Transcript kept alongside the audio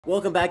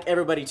Welcome back,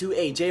 everybody, to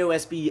a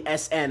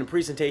JOSBSN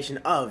presentation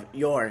of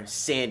your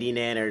Sandy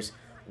Nanners.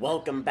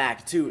 Welcome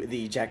back to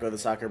the Jacko the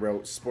Soccer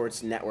Bro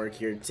Sports Network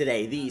here.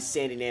 Today, the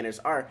Sandy Nanners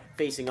are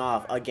facing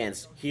off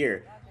against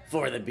Here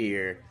for the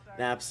Beer.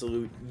 An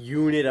absolute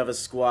unit of a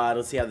squad.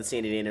 Let's see how the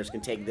Sandy Nanners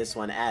can take this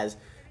one as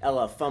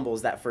Ella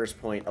fumbles that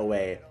first point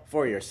away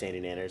for your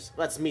Sandy Nanners.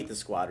 Let's meet the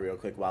squad real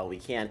quick while we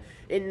can.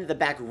 In the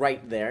back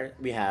right there,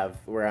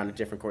 we're on a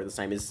different court this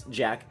time, is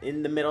Jack.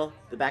 In the middle,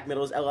 the back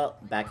middle is Ella.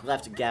 Back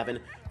left, Gavin.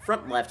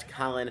 Front left,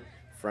 Colin.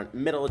 Front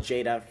middle,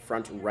 Jada.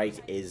 Front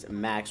right is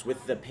Max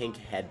with the pink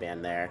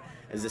headband there.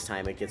 As this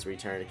time it gets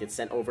returned, it gets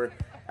sent over.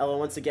 Ella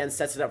once again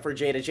sets it up for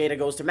Jada. Jada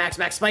goes to Max.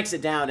 Max spikes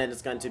it down, and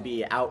it's going to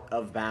be out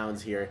of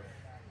bounds here.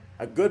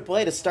 A good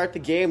play to start the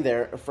game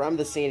there from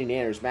the Sandy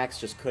Nanners. Max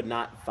just could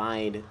not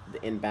find the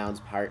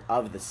inbounds part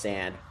of the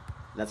sand.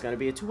 And that's going to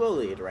be a 2-0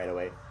 lead right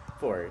away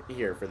for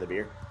Here for the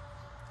Beer.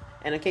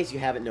 And in case you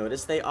haven't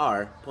noticed, they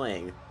are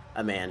playing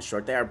a man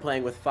short. They are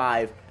playing with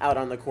 5 out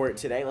on the court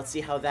today. Let's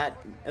see how that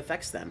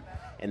affects them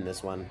in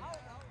this one,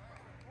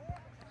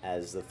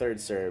 as the third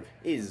serve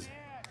is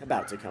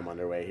about to come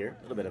underway here.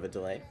 A little bit of a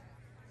delay.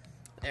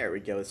 There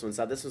we go. This one's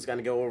up. This one's going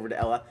to go over to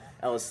Ella.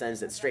 Ella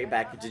sends it straight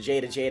back to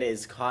Jada. Jada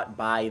is caught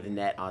by the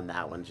net on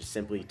that one. Just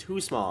simply too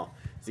small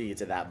to get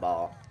to that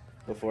ball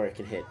before it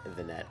can hit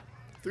the net.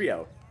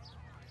 3-0.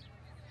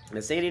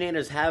 The Sandy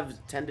Nanners have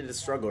tended to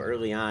struggle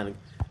early on.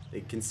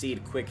 They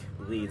concede quick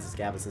leads as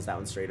Gavin sends that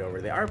one straight over.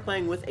 They are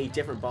playing with a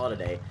different ball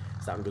today.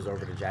 So that one goes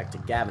over to Jack, to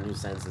Gavin, who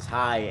sends this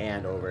high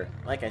and over.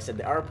 Like I said,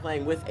 they are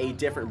playing with a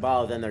different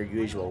ball than their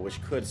usual, which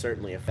could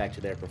certainly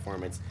affect their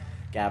performance.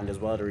 Gavin does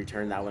well to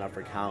return that one up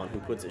for Colin, who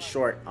puts it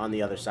short on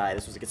the other side.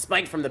 This was a good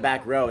spike from the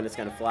back row, and it's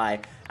going to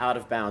fly out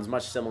of bounds,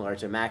 much similar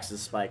to Max's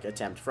spike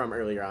attempt from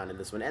earlier on in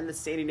this one. And the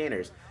Sandy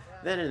Nanners,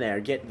 then and there,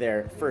 get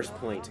their first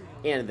point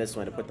and this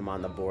one to put them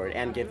on the board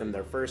and give them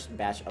their first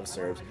batch of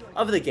serves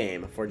of the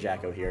game for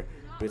Jacko here.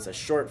 It's a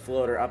short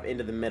floater up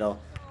into the middle.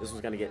 This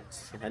one's going to get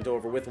sent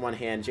over with one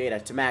hand.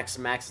 Jada to Max.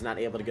 Max is not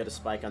able to get a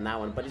spike on that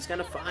one, but he's going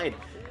to find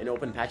an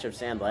open patch of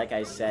sand. Like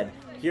I said,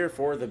 Here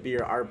for the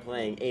Beer are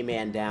playing a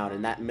man down,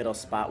 and that middle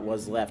spot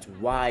was left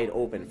wide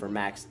open for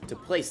Max to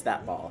place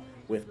that ball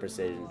with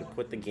precision to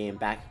put the game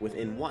back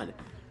within 1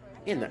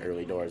 in the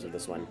early doors of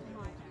this one.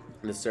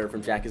 And the serve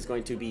from Jack is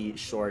going to be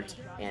short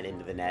and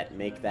into the net,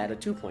 make that a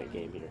 2-point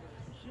game here.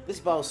 This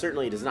ball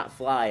certainly does not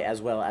fly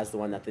as well as the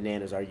one that the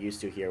Nanners are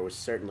used to here, which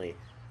certainly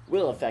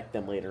will affect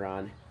them later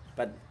on.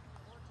 But,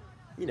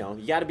 you know,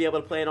 you got to be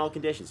able to play in all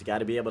conditions. You got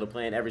to be able to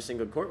play in every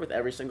single court with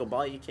every single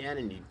ball you can,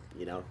 and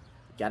you know,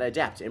 you got to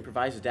adapt,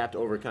 improvise, adapt,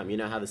 overcome. You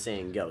know how the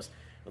saying goes.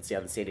 Let's see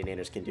how the Sandy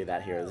Nanners can do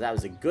that here. That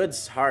was a good,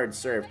 hard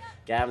serve.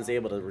 Gavin's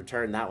able to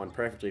return that one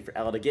perfectly for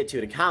Ella to get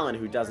to Colin,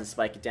 who doesn't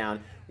spike it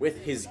down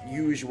with his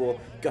usual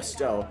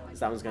gusto. So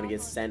that one's going to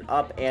get sent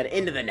up and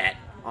into the net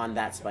on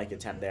that spike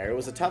attempt there. It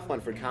was a tough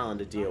one for Colin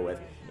to deal with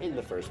in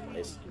the first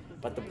place,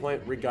 but the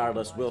point,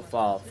 regardless, will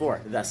fall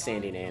for the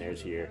Sandy Nanners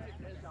here.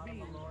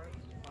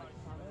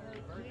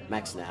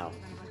 Max now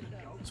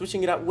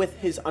switching it up with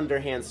his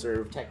underhand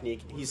serve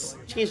technique. He's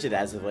changed it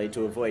as of late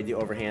to avoid the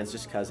overhands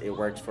just because it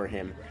worked for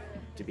him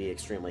to be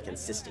extremely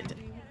consistent.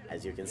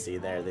 As you can see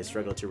there, they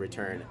struggle to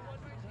return.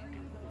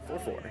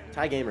 4-4.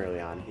 Tie game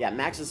early on. Yeah,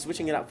 Max is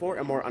switching it up for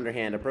a more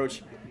underhand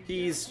approach.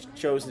 He's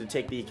chosen to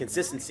take the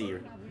consistency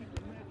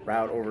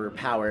route over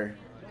power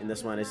in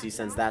this one as he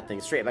sends that thing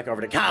straight back over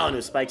to Colin,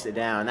 who spikes it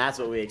down. That's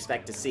what we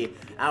expect to see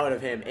out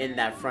of him in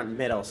that front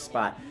middle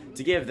spot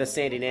to give the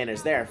Sandy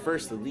Nanners their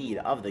first lead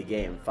of the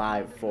game,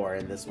 5-4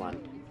 in this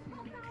one.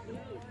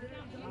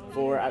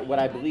 For what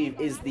I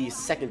believe is the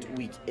second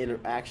week in,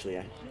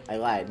 actually, I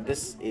lied.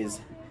 This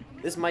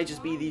might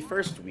just be the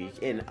first week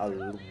in a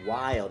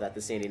while that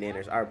the Sandy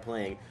Nanners are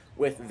playing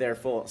with their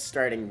full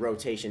starting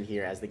rotation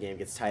here as the game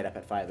gets tied up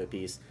at 5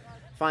 apiece.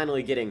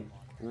 Finally getting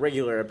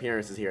regular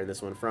appearances here in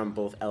this one from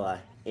both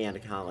Ella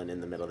and Colin in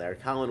the middle there.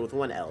 Colin with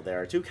 1 L.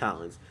 There are 2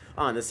 Collins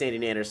on the Sandy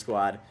Nanners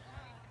squad.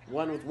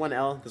 One with 1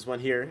 L, this one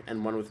here,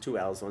 and one with 2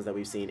 L's, the ones that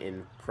we've seen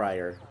in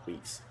prior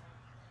weeks.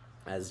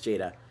 As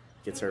Jada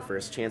gets her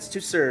first chance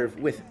to serve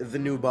with the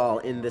new ball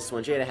in this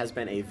one. Jada has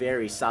been a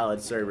very solid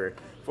server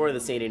for the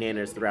Sandy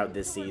Nanners throughout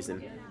this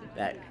season.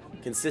 That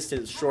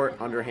consistent short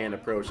underhand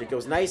approach. It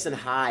goes nice and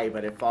high,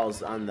 but it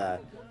falls on the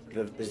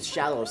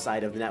shallow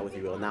side of the net, with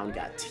you will. And that one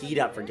got teed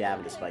up for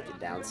Gavin to spike it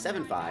down.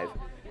 7-5.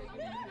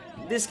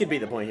 This could be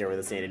the point here where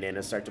the Sandy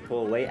Nanners start to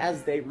pull away,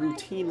 as they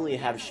routinely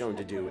have shown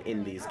to do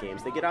in these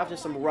games. They get off to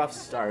some rough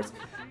starts,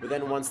 but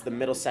then once the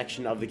middle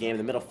section of the game,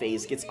 the middle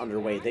phase gets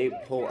underway, they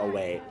pull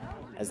away,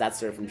 as that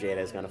serve from Jada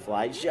is going to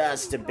fly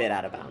just a bit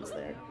out of bounds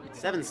there.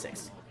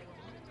 7-6.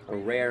 A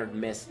rare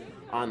miss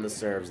on the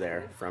serves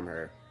there from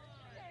her.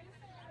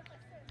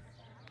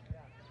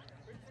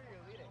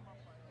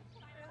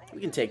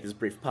 We can take this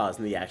brief pause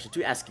in the action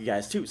to ask you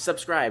guys to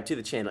subscribe to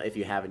the channel if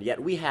you haven't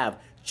yet. We have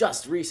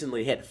just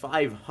recently hit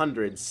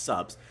 500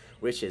 subs,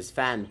 which is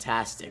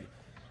fantastic.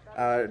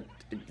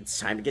 It's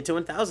time to get to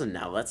 1,000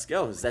 now. Let's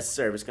go. That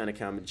serve is going to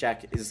come.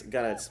 Jack is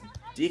going to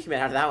decommit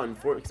out of that one.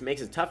 It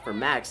makes it tough for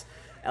Max.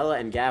 Ella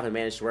and Gavin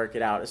managed to work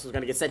it out. This was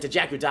going to get sent to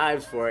Jack, who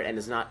dives for it and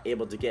is not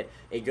able to get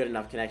a good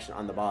enough connection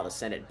on the ball to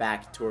send it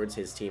back towards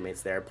his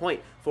teammates there.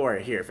 Point 4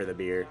 here for the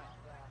Beer.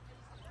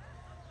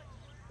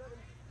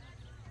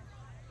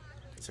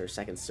 It's her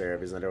second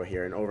serve is underway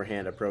here. An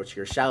overhand approach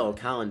here. Shallow.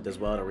 Colin does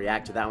well to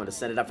react to that one to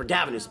send it up for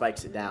Gavin, who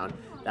spikes it down.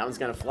 That one's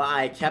going to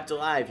fly. Kept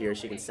alive here.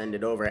 She can send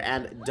it over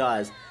and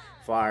does.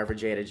 Far for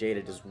Jada.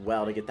 Jada does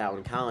well to get that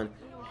one. Colin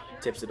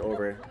tips it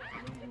over.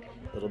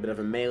 A little bit of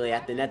a melee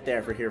at the net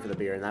there for the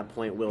Beer, and that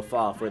point will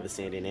fall for the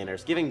Sandy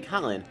Nanners, giving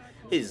Colin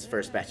his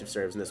first batch of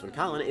serves in this one.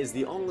 Colin is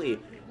the only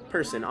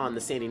person on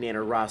the Sandy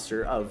Nanner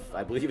roster of,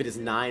 I believe it is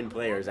 9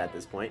 players at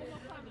this point,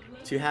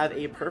 to have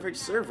a perfect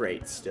serve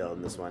rate still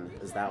in this one,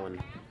 as that one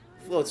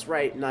floats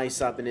right nice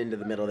up and into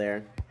the middle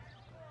there.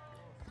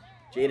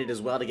 Jada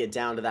does well to get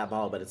down to that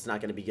ball, but it's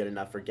not going to be good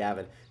enough for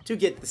Gavin to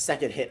get the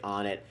second hit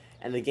on it,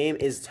 and the game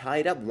is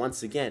tied up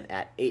once again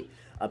at 8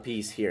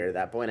 apiece here.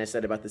 That point I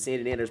said about the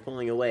Sandy Nanners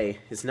pulling away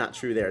is not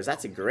true there, as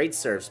that's a great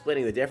serve,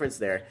 splitting the difference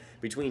there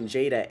between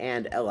Jada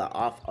and Ella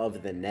off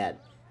of the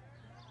net.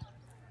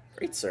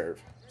 Great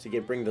serve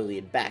to bring the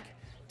lead back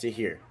to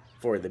here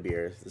for the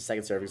Beer. The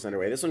second serve is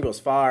underway. This one goes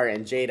far,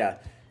 and Jada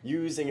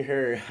using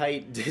her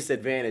height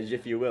disadvantage,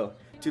 if you will,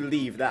 to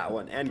leave that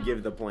one and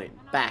give the point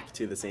back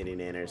to the Sandy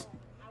Nanners.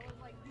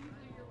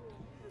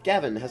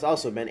 Gavin has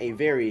also been a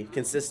very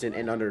consistent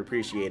and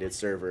underappreciated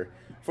server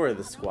for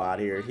the squad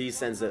here. He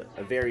sends a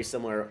very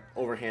similar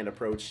overhand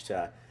approach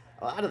to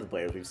a lot of the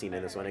players we've seen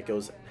in this one. It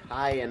goes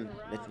high and,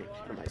 what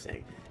am I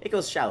saying? It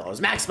goes shallow.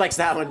 As Max spikes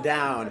that one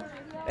down.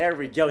 There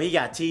we go. He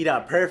got teed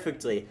up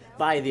perfectly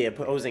by the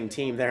opposing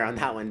team there on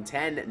that one.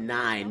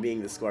 10-9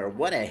 being the score.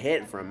 What a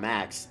hit from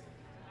Max.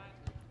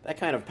 That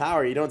kind of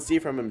power you don't see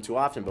from him too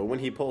often, but when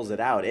he pulls it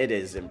out, it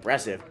is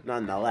impressive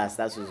nonetheless.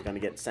 That's what's going to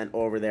get sent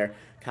over there.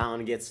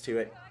 Colin gets to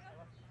it.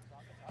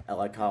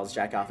 Ella calls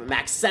Jack off, and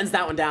Max sends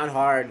that one down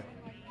hard.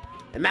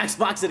 And Max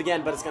blocks it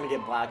again, but it's going to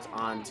get blocked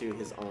onto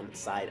his own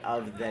side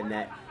of the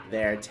net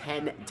there.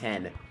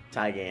 10-10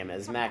 tie game,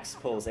 as Max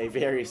pulls a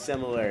very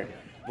similar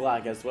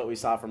block as what we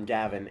saw from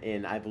Gavin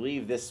in, I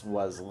believe this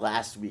was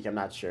last week. I'm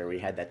not sure. We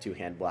had that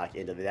two-hand block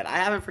into the net. I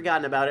haven't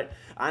forgotten about it.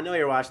 I know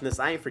you're watching this.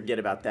 I ain't forget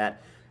about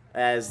that,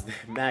 as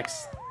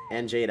Max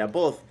and Jada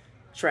both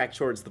track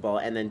towards the ball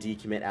and then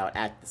decommit out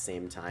at the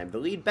same time. The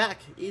lead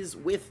is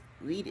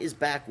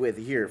back with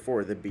here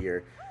for the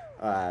Beer.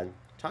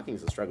 Talking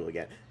is a struggle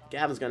again.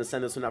 Gavin's going to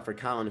send this one up for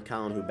Colin.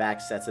 Colin, who back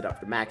sets it up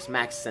for Max.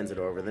 Max sends it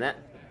over the net,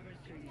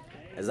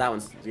 as that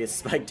one gets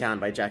spiked down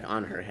by Jack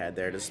on her head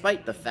there,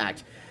 despite the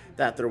fact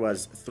that there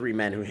was 3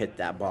 men who hit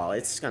that ball.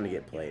 It's going to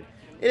get played.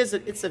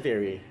 It's a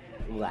very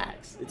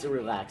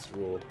relaxed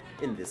rule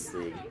in this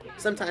league.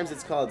 Sometimes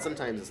it's called,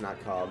 sometimes it's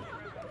not called.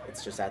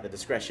 It's just at the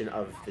discretion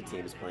of the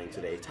teams playing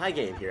today. Tie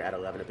game here at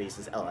 11 apiece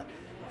as Ella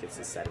gets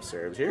this set of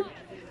serves here.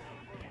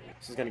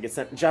 This is going to get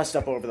sent just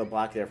up over the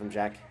block there from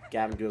Jack.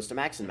 Gavin goes to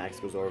Max, and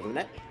Max goes over the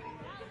net.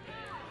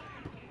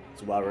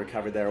 It's well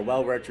recovered there.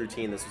 Well-worked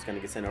routine. This was going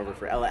to get sent over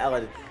for Ella.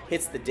 Ella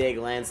hits the dig,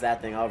 lands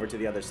that thing over to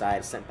the other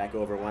side, sent back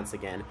over once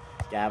again.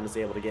 Gavin's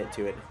able to get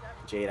to it.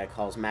 Jada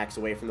calls Max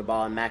away from the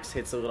ball, and Max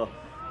hits a little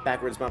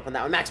backwards bump on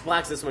that one. Max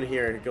blocks this one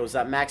here. It goes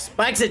up. Max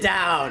spikes it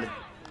down.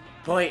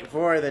 Point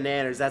for the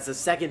Nanners. That's the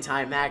second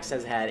time Max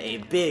has had a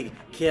big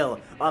kill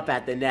up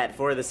at the net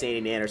for the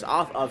Sandy Nanners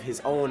off of his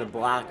own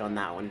block on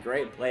that one.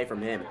 Great play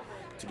from him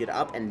to get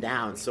up and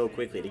down so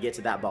quickly, to get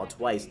to that ball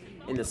twice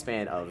in the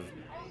span of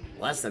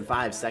less than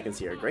 5 seconds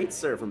here. Great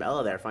serve from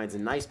Ella there. Finds a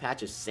nice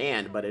patch of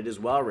sand, but it is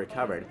well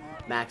recovered.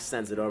 Max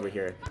sends it over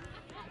here.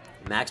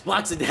 Max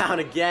blocks it down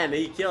again.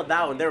 He killed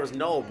that one. There was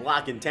no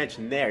block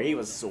intention there. He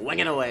was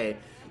swinging away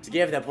to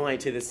give the point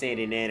to the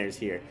Sandy Nanners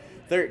here.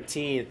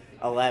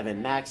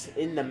 13-11. Max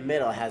in the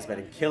middle has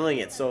been killing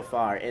it so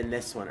far in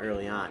this one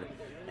early on.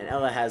 And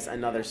Ella has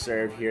another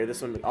serve here.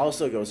 This one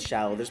also goes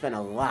shallow. There's been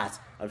a lot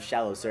of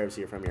shallow serves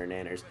here from your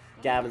Nanners.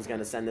 Gavin's going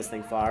to send this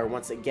thing far.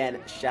 Once again,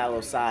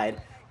 shallow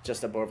side,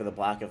 just up over the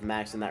block of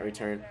Max in that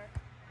return.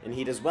 And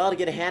he does well to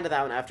get a hand of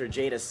that one after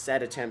Jada's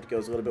set attempt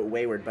goes a little bit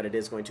wayward, but it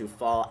is going to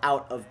fall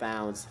out of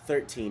bounds,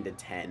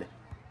 13-10.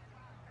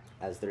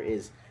 As there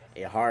is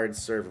a hard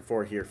serve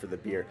for here for the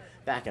Beer.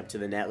 Back up to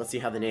the net. Let's see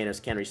how the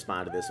Nanners can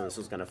respond to this one. This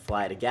one's going to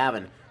fly to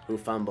Gavin, who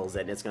fumbles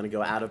it, and it's going to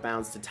go out of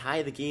bounds to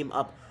tie the game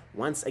up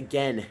once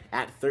again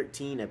at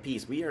 13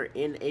 apiece. We are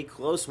in a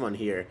close one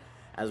here,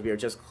 as we are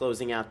just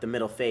closing out the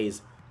middle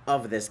phase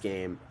of this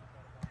game.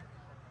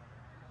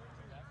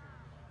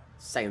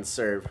 Second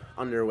serve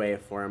underway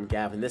for him.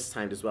 Gavin this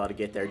time does well to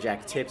get there.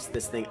 Jack tips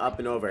this thing up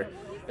and over.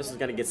 This is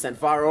going to get sent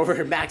far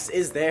over. Max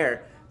is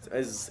there.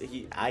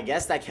 I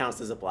guess that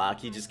counts as a block.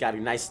 He just got a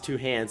nice 2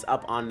 hands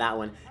up on that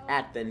one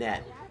at the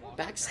net.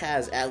 Max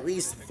has at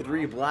least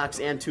 3 blocks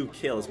and 2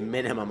 kills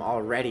minimum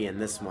already in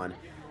this one.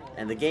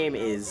 And the game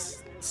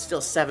is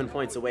still 7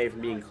 points away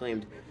from being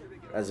claimed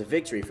as a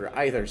victory for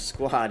either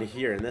squad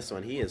here in this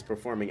one. He is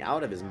performing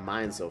out of his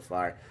mind so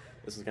far.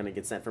 This is going to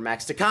get sent for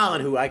Max to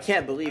Colin, who I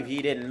can't believe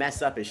he didn't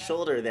mess up his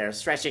shoulder there,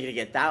 stretching to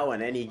get that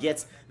one, and he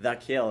gets the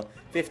kill.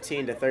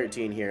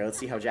 15-13 here. Let's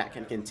see how Jack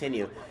can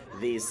continue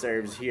these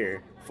serves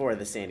here for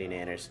the Sandy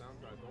Nanners.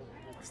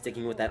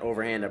 Sticking with that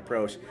overhand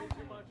approach.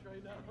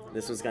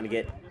 This one's going to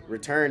get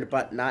returned,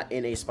 but not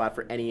in a spot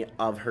for any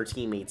of her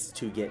teammates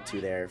to get to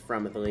there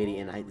from the lady.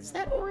 And is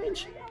that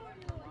orange?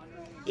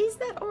 Is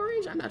that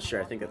orange? I'm not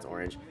sure. I think that's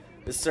orange.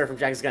 This serve from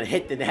Jack is going to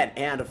hit the net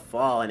and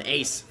fall. An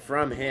ace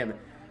from him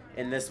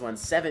in this one.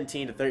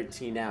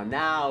 17-13 now.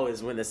 Now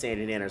is when the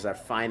Sandy Nanners are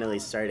finally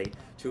starting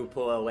to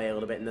pull away a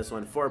little bit in this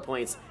one. 4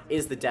 points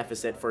is the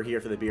deficit for here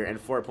for the beer, and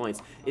 4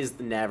 points is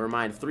the never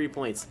mind. 3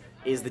 points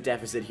is the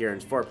deficit here,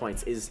 and 4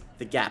 points is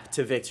the gap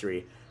to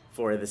victory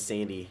for the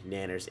Sandy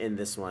Nanners in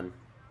this one.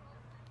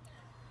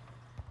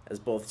 As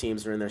both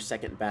teams are in their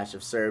second batch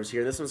of serves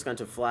here, this one's going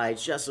to fly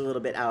just a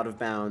little bit out of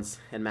bounds,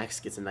 and Max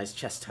gets a nice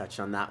chest touch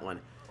on that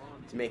one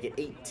to make it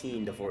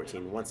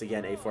 18-14. Once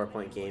again, a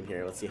 4-point game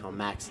here. Let's see how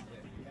Max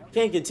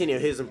can continue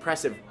his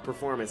impressive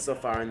performance so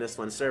far in this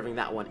one, serving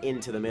that one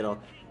into the middle.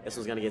 This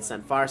one's going to get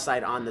sent far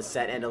side on the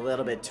set, and a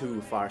little bit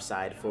too far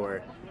side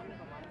for,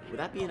 would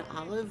that be an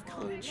olive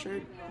colored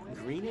shirt?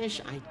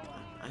 Greenish?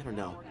 I don't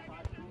know.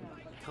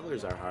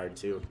 Colors are hard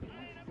too.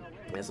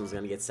 This one's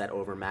going to get set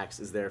over. Max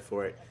is there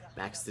for it.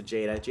 Max to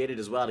Jada. Jada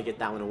does well to get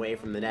that one away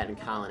from the net, and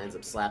Colin ends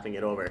up slapping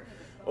it over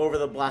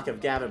the block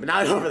of Gavin, but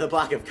not over the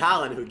block of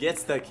Colin, who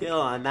gets the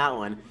kill on that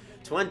one.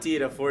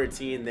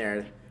 20-14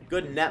 there.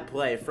 Good net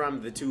play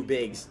from the two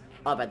bigs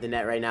up at the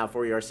net right now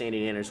for your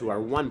Sandy Nanners, who are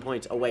 1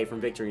 point away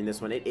from victory in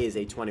this one. It is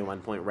a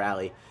 21-point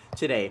rally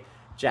today.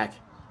 Jack,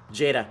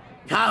 Jada,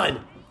 Colin.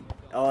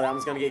 Oh, that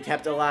one's going to get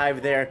kept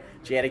alive there.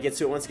 Jada gets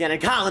to it once again,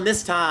 and Colin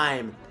this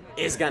time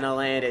is going to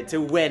land it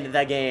to win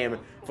the game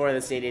for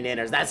the Sandy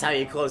Nanners. That's how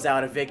you close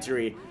out a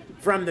victory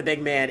from the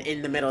big man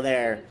in the middle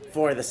there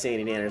for the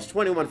Sandy Nanners.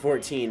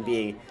 21-14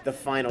 being the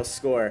final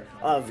score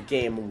of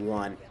game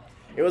one.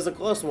 It was a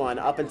close one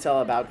up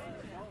until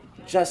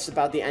just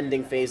about the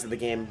ending phase of the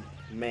game.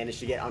 Managed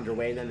to get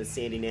underway, and then the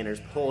Sandy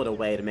Nanners pulled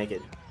away to make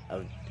it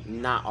a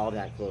not all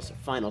that close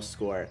final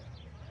score.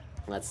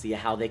 Let's see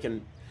how they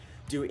can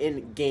do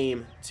in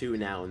game two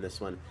now in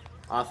this one.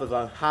 Off of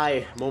a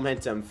high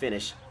momentum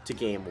finish to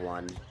game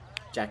one.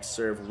 Jack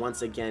serve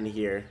once again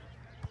here.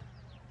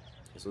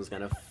 This one's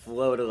going to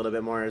float a little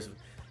bit more as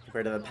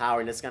compared to the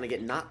power, and it's going to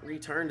get not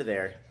returned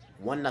there.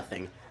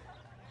 1-0.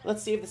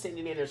 Let's see if the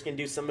Sandy Nanners can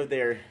do some of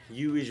their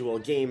usual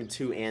game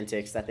two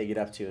antics that they get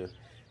up to.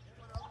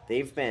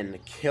 They've been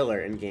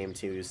killer in game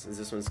twos, as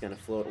this one's going to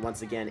float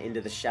once again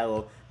into the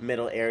shallow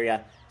middle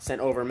area.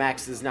 Sent over.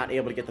 Max is not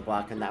able to get the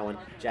block on that one.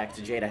 Jack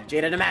to Jada.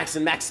 Jada to Max,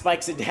 and Max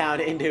spikes it down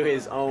into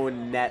his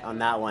own net on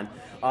that one.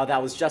 Oh,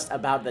 that was just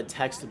about the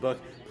textbook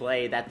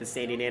play that the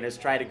Sandy Nanners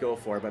tried to go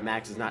for, but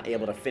Max is not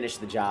able to finish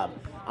the job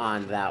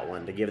on that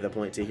one to give the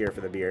point to here for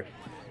the beer.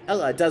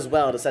 Ella does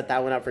well to set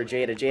that one up for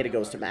Jada. Jada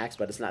goes to Max,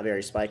 but it's not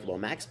very spikeable.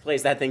 Max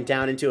plays that thing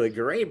down into a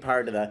great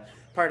part of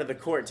the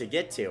court to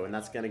get to, and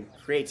that's going to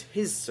create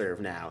his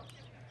serve now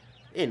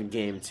in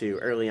game two,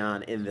 early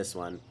on in this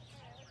one.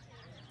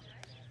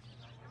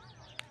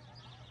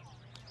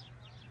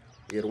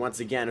 We'd once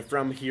again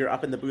from here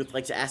up in the booth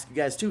like to ask you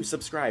guys to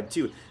subscribe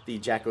to the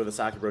Jacko the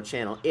Soccer Bro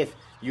channel if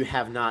you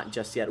have not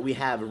just yet. We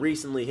have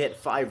recently hit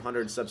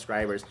 500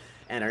 subscribers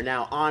and are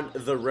now on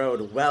the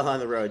road, well on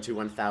the road to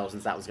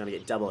 1,000. That was going to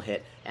get double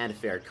hit and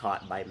fair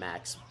caught by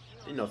Max.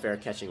 Didn't know fair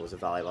catching was a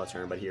volleyball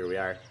term, but here we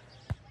are.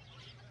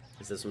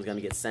 This one's going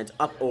to get sent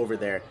up over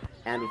there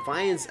and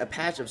finds a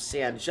patch of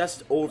sand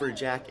just over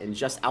Jack and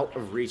just out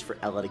of reach for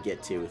Ella to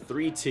get to.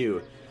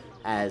 3-2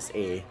 as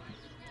the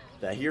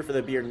here for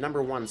the beer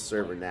 #1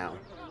 server now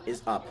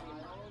is up.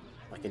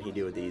 What can he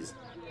do with these?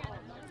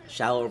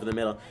 Shallow over the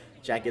middle.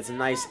 Jack gets a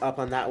nice up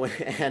on that one,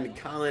 and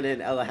Colin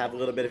and Ella have a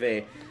little bit of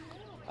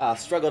a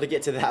struggle to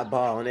get to that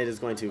ball, and it is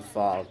going to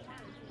fall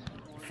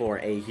for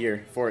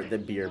here for the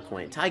beer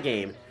point. Tie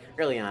game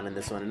early on in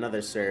this one.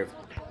 Another serve.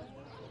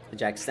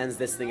 Jack sends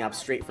this thing up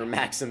straight for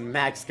Max, and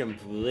Max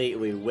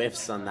completely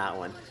whiffs on that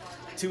one.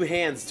 2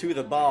 hands to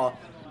the ball,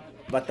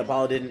 but the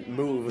ball didn't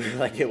move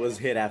like it was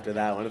hit after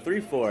that one.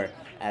 3-4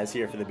 as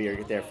here for the beer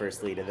get their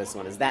first lead of this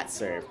one as that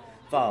serve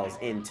falls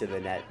into the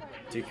net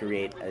to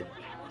create a...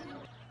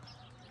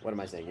 What am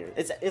I saying here?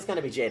 It's going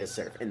to be Jada's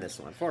serve in this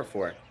one.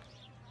 4-4.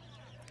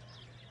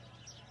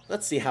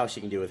 Let's see how she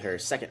can do with her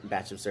second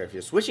batch of serve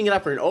here. Switching it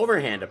up for an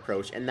overhand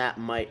approach, and that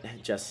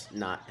might just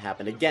not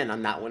happen again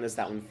on that one as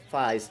that one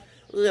flies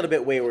a little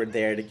bit wayward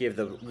there to give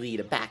the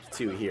lead back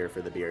to here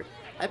for the beer.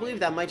 I believe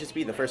that might just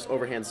be the first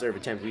overhand serve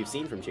attempt we've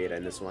seen from Jada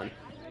in this one.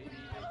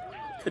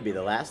 Could be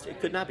the last. It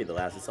could not be the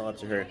last. It's all up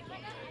to her.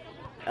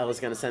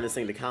 Ella's going to send this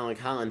thing to Colin.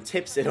 Colin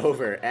tips it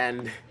over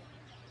and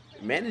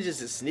manages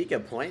to sneak a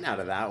point out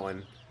of that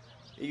one.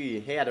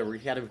 He had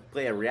to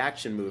play a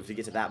reaction move to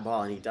get to that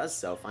ball, and he does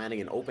so,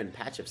 finding an open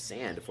patch of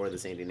sand for the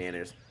Sandy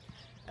Nanners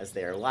as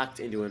they are locked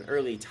into an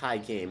early tie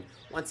game.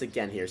 Once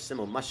again here,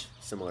 much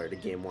similar to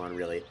game one,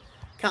 really.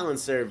 Colin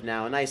served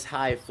now, a nice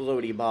high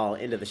floaty ball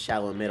into the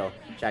shallow middle.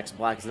 Jack's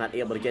block is not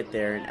able to get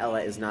there, and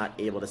Ella is not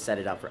able to set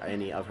it up for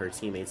any of her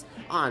teammates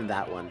on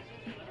that one.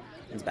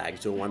 It's back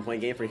to a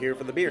 1-point game for here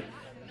for the beer.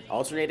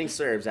 Alternating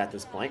serves at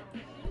this point.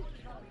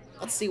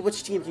 let's see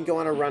which team can go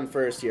on a run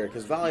first here,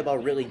 because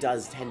volleyball really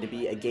does tend to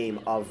be a game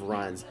of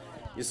runs.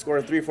 You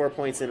score 3-4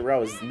 points in a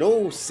row.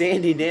 No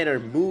Sandy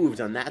Nanner moved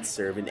on that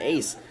serve. An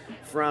ace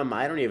from,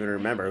 I don't even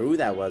remember who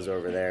that was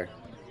over there.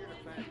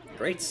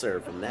 Great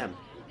serve from them.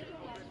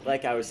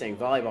 Like I was saying,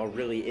 volleyball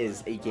really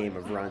is a game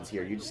of runs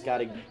here. You just got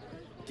to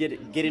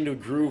get into a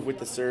groove with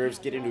the serves,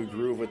 get into a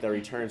groove with the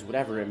returns,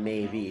 whatever it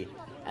may be,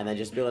 and then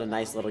just build a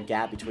nice little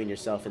gap between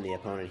yourself and the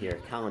opponent here.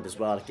 Colin does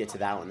well to get to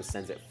that one and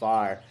sends it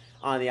far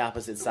on the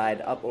opposite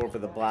side, up over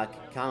the block.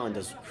 Colin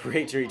does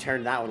great to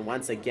return that one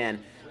once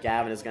again.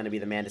 Gavin is going to be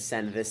the man to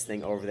send this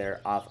thing over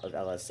there off of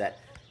Ella's set.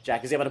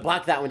 Jack is able to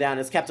block that one down.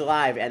 It's kept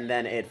alive, and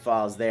then it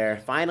falls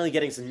there. Finally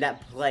getting some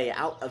net play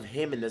out of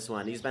him in this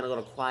one. He's been a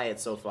little quiet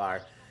so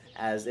far,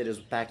 as it is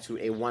back to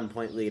a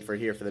 1-point lead for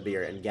here for the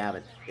beer, and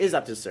Gavin is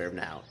up to serve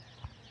now.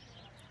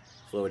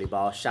 Floaty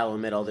ball, shallow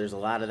middle. There's a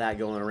lot of that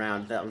going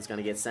around. That one's going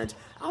to get sent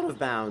out of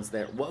bounds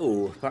there.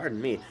 Whoa, pardon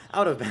me.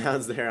 Out of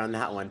bounds there on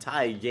that one.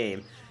 Tie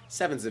game.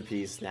 7s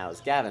apiece now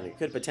as Gavin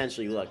could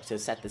potentially look to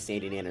set the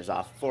Sandy Nanners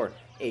off for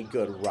a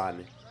good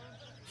run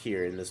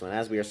here in this one,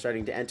 as we are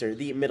starting to enter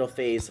the middle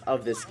phase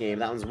of this game.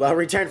 That one's well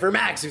returned for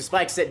Max, who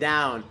spikes it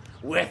down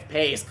with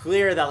pace.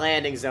 Clear the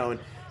landing zone,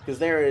 because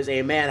there is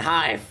a man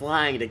high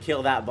flying to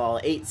kill that ball.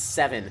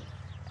 8-7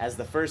 as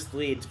the first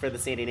lead for the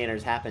Sandy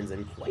Nanners happens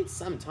in quite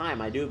some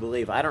time, I do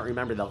believe. I don't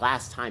remember the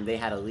last time they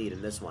had a lead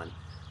in this one,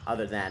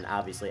 other than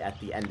obviously at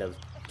the end of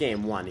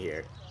game 1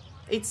 here.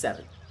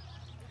 8-7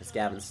 as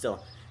Gavin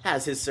still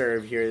has his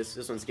serve here.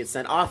 This one gets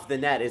sent off the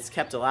net. It's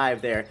kept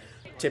alive there.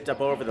 Tipped up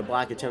over the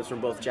block attempts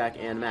from both Jack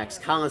and Max.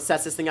 Collins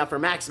sets this thing up for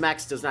Max.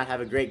 Max does not have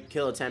a great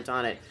kill attempt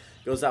on it.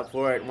 Goes up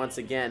for it once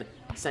again.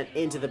 Sent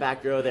into the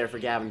back row there for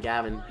Gavin.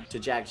 Gavin to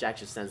Jack. Jack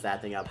just sends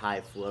that thing up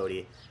high,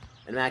 floaty.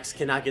 And Max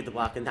cannot get the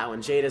block in that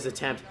one. Jada's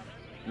attempt.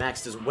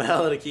 Max does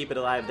well to keep it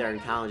alive there,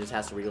 and Collins just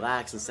has to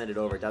relax and send it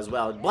over. Does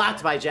well.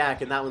 Blocked by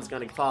Jack, and that one's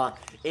going to fall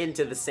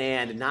into the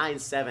sand.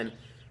 9-7.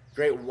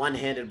 Great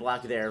one-handed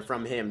block there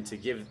from him to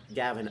give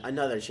Gavin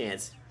another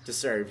chance to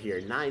serve here.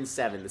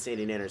 9-7. The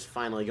Sandy Nanners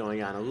finally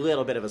going on a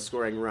little bit of a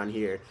scoring run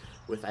here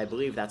with, I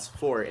believe that's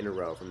 4 in a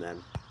row from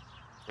them.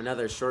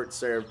 Another short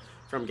serve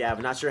from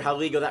Gavin. Not sure how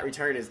legal that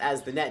return is,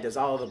 as the net does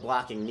all the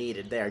blocking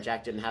needed there.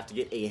 Jack didn't have to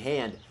get a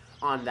hand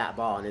on that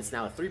ball, and it's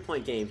now a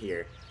 3-point game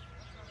here.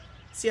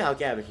 See how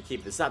Gavin can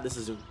keep this up. This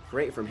is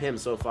great from him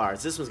so far.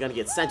 As this one's going to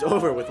get sent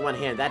over with one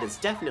hand. That is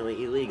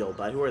definitely illegal,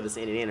 but who are the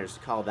Sandy Nanners to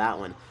call that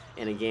one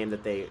in a game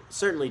that they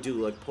certainly do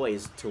look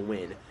poised to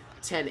win?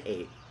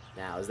 10-8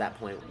 now, as that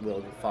point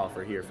will fall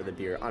for here for the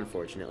beer,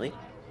 unfortunately.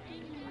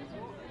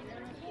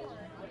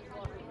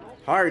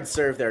 Hard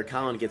serve there.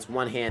 Colin gets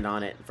one hand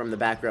on it from the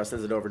back row,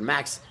 sends it over to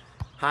Max.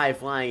 High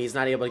flying. He's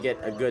not able to get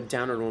a good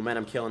downward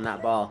momentum kill on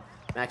that ball.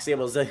 Max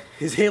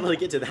is able to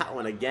get to that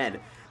one again.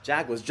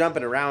 Jack was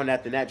jumping around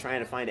at the net trying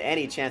to find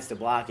any chance to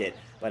block it,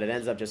 but it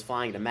ends up just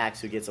flying to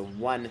Max, who gets a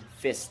one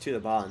fist to the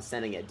ball and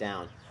sending it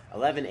down.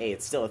 11-8,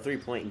 still a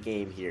 3-point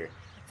game here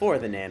for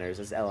the Nanners,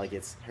 as Ella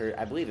gets her,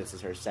 I believe this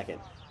is her second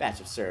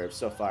batch of serves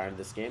so far in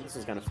this game. This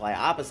one's going to fly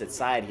opposite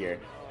side here.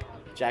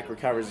 Jack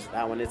recovers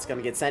that one. It's going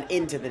to get sent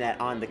into the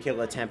net on the kill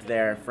attempt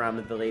there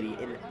from the lady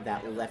in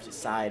that left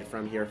side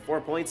from here.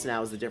 4 points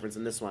now is the difference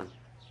in this one.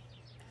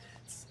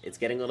 It's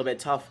getting a little bit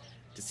tough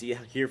to see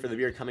here for the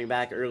beer coming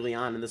back early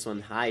on in this one.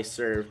 High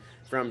serve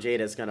from Jada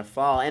is going to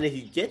fall, and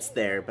he gets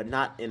there, but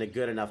not in a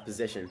good enough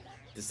position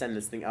to send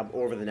this thing up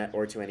over the net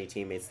or to any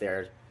teammates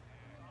there.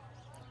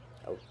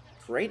 A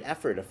great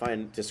effort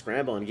to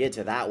scramble and get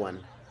to that one,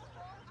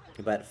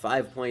 but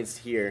 5 points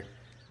here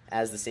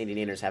as the Sandy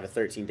Nanners have a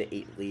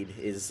 13-8 lead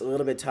is a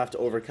little bit tough to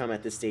overcome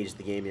at this stage of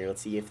the game here.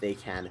 Let's see if they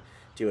can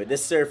do it.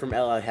 This serve from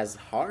Ella has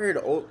hard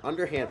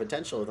underhand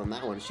potential on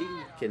that one.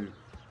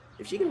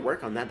 If she can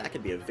work on that, that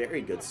could be a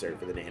very good serve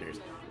for the Nanners.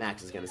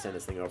 Max is going to send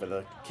this thing over.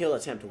 The kill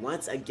attempt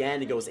once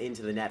again goes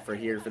into the net for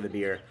here for the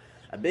beer.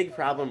 A big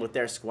problem with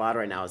their squad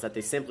right now is that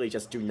they simply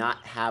just do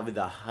not have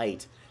the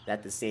height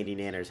that the Sandy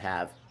Nanners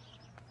have.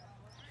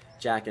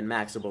 Jack and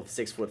Max are both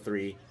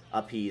 6'3"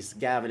 apiece.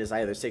 Gavin is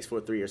either 6'3"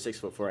 or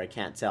 6'4", I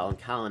can't tell. And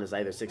Colin is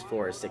either 6'4"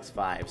 or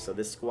 6'5". So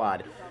this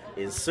squad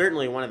is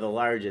certainly one of the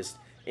largest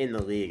in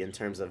the league in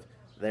terms of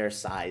their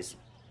size.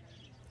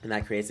 And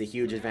that creates a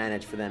huge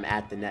advantage for them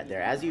at the net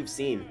there, as you've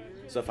seen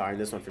so far in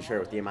this one for sure,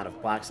 with the amount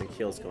of blocks and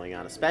kills going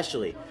on,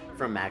 especially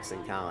from Max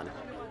and Colin.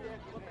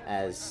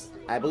 As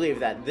I believe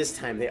that this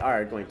time they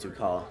are going to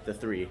call the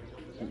 3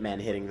 men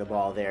hitting the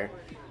ball there.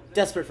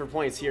 Desperate for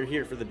points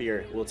here for the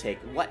beer. Will take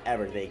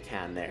whatever they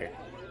can there,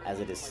 as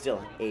it is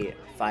still a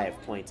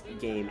 5-point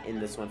game in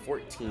this one,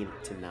 14-9.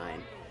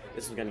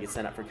 This one's going to get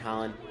sent up for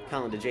Colin.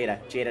 Colin to Jada.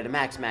 Jada to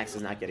Max. Max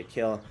does not get a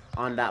kill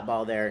on that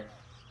ball there.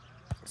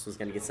 This one's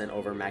going to get sent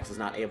over. Max is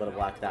not able to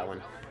block that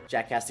one.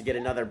 Jack has to get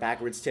another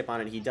backwards tip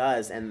on it. He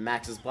does, and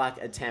Max's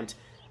block attempt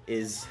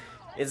is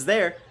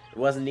there. It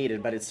wasn't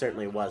needed, but it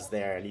certainly was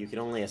there, and you can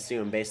only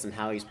assume, based on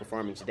how he's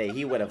performing today,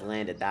 he would have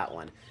landed that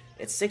one.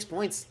 It's 6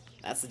 points.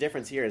 That's the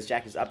difference here, as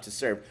Jack is up to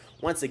serve.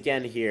 Once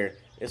again here,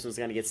 this one's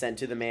going to get sent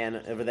to the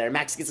man over there.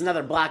 Max gets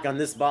another block on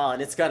this ball,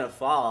 and it's going to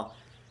fall.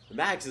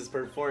 Max is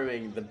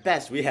performing the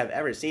best we have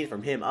ever seen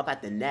from him up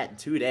at the net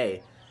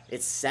today.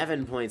 It's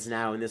 7 points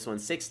now in this one,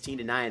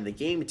 16-9. The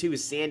game 2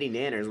 Sandy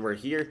Nanners were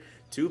here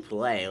to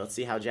play. Let's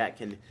see how Jack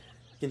can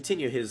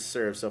continue his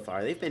serve so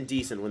far. They've been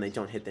decent when they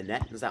don't hit the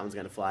net, because that one's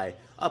going to fly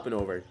up and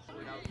over.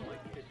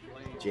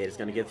 Jade is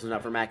going to get this one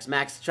up for Max.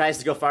 Max tries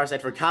to go far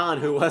side for Colin,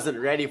 who wasn't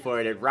ready for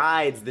it. It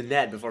rides the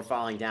net before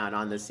falling down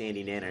on the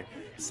Sandy Nanner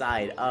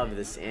side of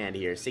the sand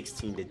here.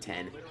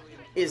 16-10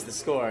 is the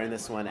score in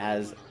this one,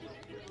 as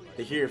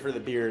the Here for the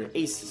Beer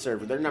ace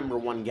server, their number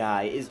 1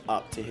 guy, is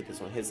up to hit this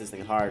one. Hits this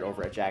thing hard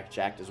over at Jack.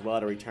 Jack does well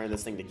to return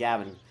this thing to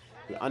Gavin,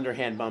 who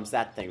underhand bumps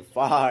that thing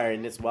far,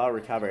 and it's well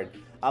recovered.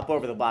 Up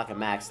over the block of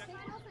Max.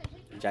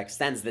 Jack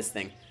sends this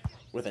thing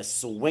with a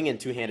swinging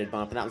two-handed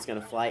bump, and that one's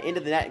going to fly into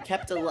the net,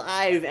 kept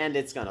alive, and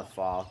it's going to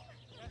fall.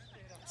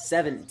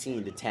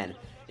 17-10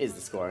 is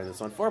the score in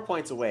this one. 4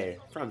 points away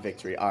from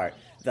victory are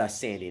the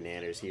Sandy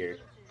Nanners here,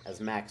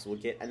 as Max will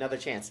get another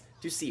chance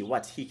to see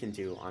what he can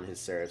do on his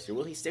serves here.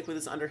 Will he stick with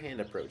his underhand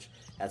approach?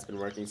 That's been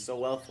working so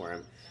well for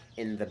him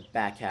in the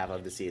back half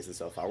of the season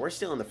so far. We're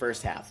still in the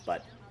first half,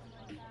 but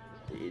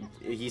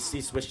he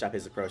switched up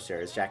his approach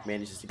there as Jack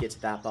manages to get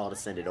to that ball to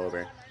send it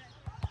over.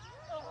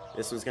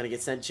 This one's going to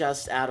get sent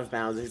just out of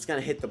bounds. It's going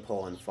to hit the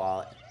pole and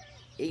fall.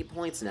 8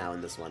 points now in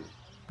this one.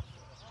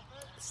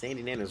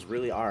 Sandy Nanners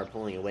really are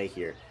pulling away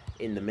here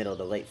in the middle,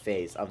 the late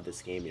phase of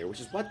this game here, which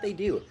is what they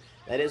do.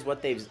 That is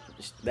what they've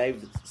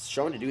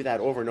shown to do that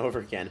over and over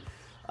again.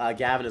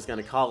 Gavin is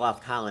going to call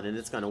off Colin, and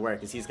it's going to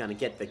work, as he's going to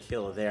get the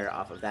kill there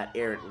off of that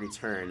errant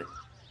return.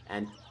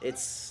 And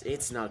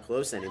it's not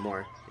close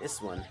anymore.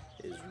 This one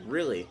is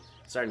really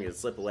starting to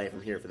slip away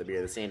from Here for the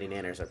Beer. The Sandy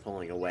Nanners are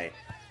pulling away.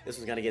 This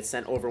one's going to get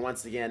sent over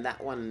once again.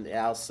 That one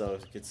also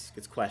gets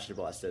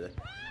questionable as to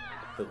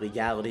the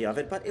legality of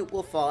it, but it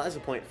will fall as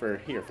a point for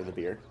Here for the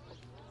Beer.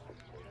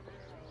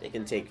 They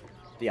can take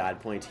the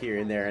odd point here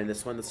and there, and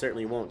this one that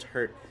certainly won't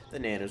hurt the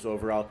Nanners'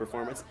 overall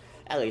performance.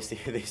 At least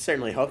they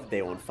certainly hope that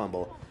they won't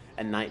fumble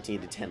a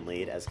 19-10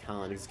 lead, as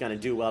Colin is going to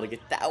do well to get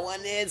that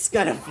one. It's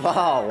going to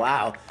fall.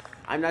 Wow.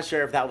 I'm not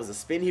sure if that was a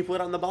spin he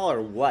put on the ball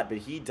or what, but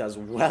he does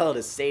well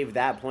to save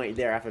that point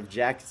there off of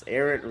Jack's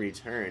errant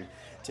return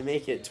to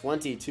make it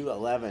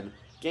 20-11.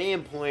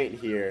 Game point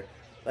here.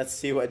 Let's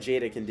see what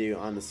Jada can do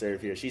on the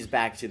serve here. She's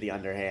back to the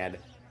underhand.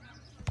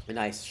 A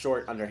nice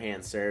short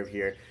underhand serve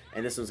here,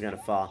 and this one's going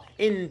to fall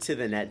into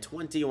the net.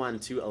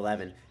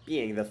 21-11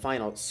 being the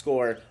final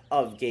score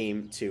of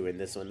Game 2 in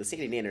this one. The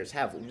Sandy Nanners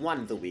have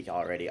won the week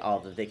already. All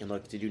that they can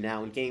look to do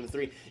now in Game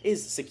 3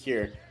 is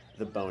secure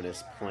the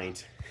bonus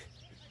point.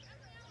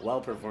 Well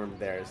performed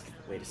there.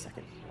 Wait a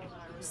second.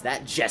 Is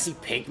that Jesse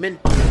Pinkman?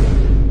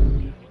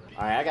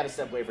 Alright, I gotta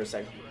step away for a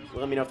second.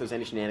 Let me know if there's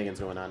any shenanigans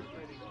going on.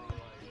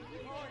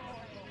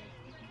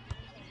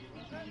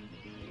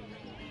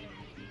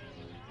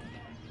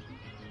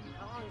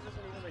 How long is this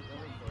one even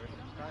going for?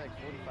 Probably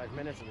like 45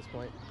 minutes at this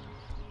point.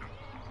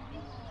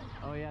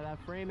 Oh yeah, that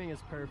framing is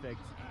perfect.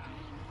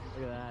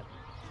 Look at that.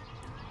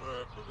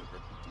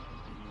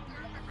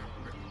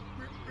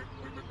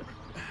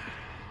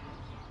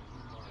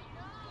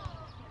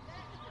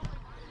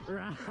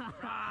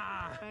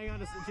 Hang on,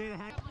 Jada.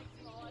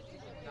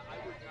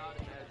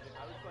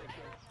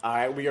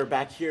 Alright, we are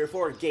back here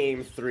for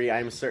Game 3.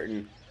 I'm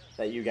certain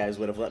that you guys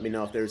would have let me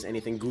know if there was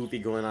anything goofy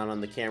going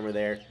on the camera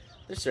there.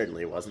 There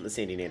certainly wasn't. The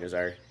Sandy Nanners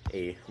are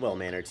a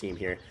well-mannered team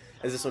here,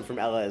 as this one from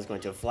Ella is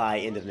going to fly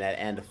into the net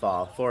and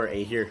fall for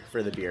a Here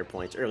for the Beer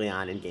point early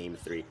on in Game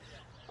 3.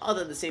 All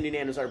that the Sandy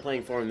Nanners are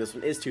playing for in this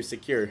one is to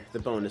secure the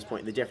bonus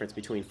point. The difference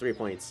between 3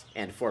 points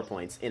and 4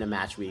 points in a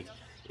match week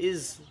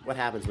is what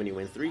happens when you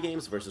win 3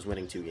 games versus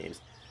winning 2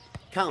 games.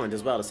 Colin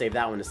does well to save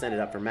that one to send it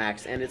up for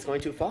Max, and it's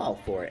going to fall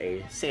for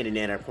a Sandy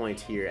Nanner point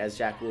here, as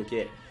Jack will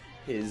get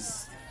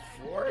his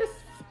 4th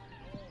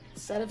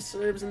set of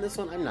serves in this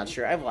one. I'm not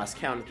sure. I've lost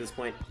count at this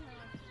point.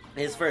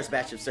 His first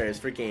batch of serves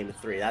for Game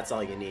 3. That's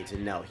all you need to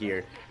know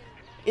here.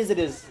 It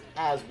is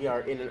as we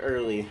are in an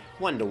early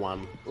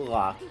 1-to-1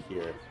 lock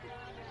here.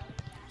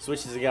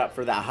 Switches it up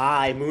for that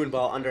high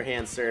moonball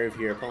underhand serve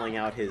here, pulling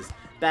out his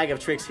bag of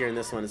tricks here in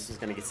this one. This is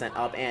going to get sent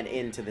up and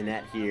into the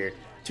net here.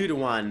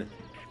 2-to-1.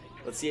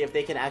 Let's see if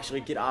they can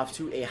actually get off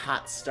to a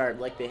hot start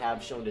like they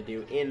have shown to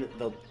do in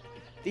the...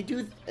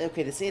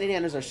 Okay, the Sandy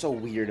Nanners are so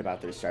weird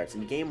about their starts.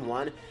 In Game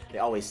 1, they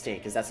always stink,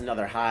 because that's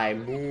another high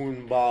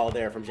moon ball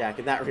there from Jack,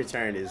 and that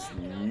return is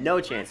no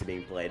chance of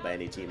being played by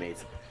any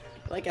teammates.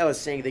 Like I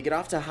was saying, they get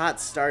off to hot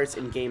starts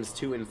in Games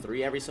 2 and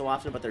 3 every so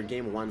often, but their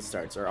Game 1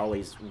 starts are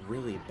always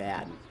really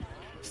bad.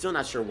 Still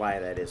not sure why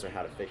that is or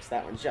how to fix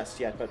that one just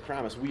yet, but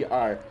promise we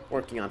are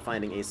working on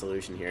finding a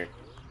solution here.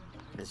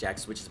 As Jack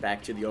switches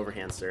back to the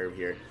overhand serve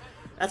here.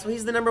 That's why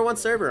he's the #1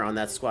 server on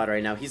that squad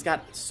right now. He's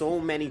got so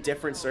many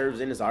different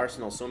serves in his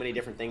arsenal, so many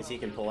different things he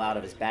can pull out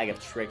of his bag of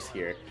tricks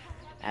here,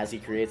 as he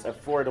creates a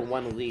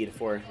 4-to-1 lead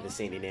for the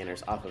Sandy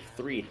Nanners off of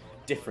 3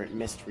 different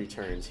missed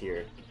returns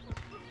here.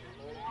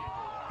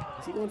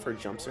 Is he going for a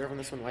jump serve on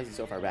this one? Why is he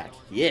so far back?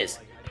 He is.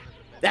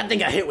 That thing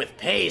got hit with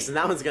pace, and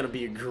that one's going to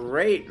be a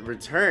great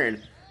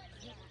return.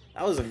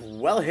 That was a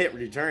well-hit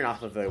return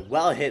off of a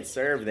well-hit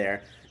serve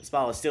there. This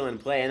ball is still in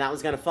play, and that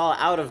one's going to fall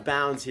out of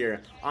bounds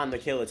here on the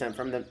kill attempt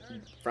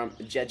from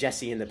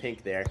Jesse in the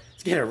pink there.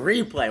 Let's get a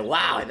replay.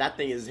 Wow, that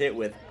thing is hit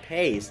with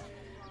pace.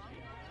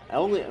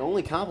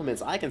 Only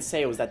compliments I can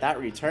say was that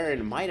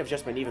return might have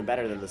just been even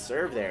better than the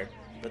serve there,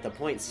 but the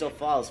point still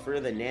falls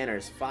for the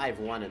Nanners,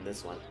 5-1 in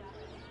this one.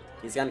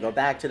 He's going to go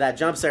back to that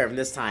jump serve, and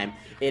this time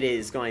it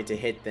is going to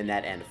hit the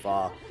net and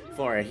fall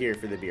for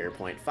the beer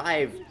point.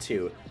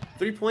 5-2.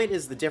 3-point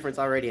is the difference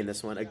already in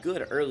this one. A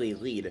good early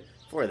lead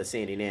for the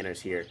Sandy Nanners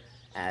here,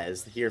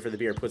 as here for the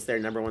beer puts their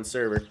 #1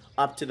 server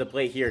up to the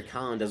plate here.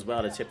 Colin does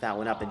well to tip that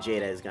one up, and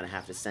Jada is going to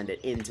have to send it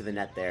into the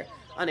net there,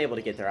 unable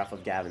to get there off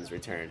of Gavin's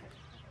return.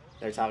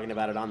 They're talking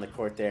about it on the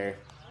court there.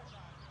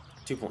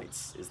 2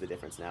 points is the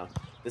difference now.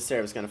 This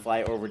serve is going to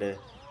fly over to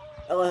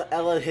Ella.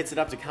 Ella hits it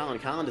up to Colin.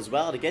 Colin does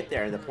well to get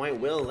there, and the point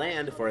will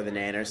land for the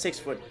Nanners.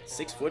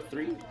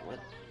 6'3". What?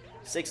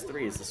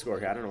 6'3" is the score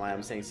here. I don't know why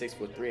I'm saying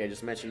 6'3". I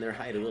just mentioned their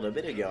height a little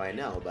bit ago. I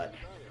know, but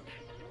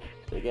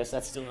I guess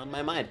that's still on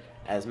my mind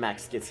as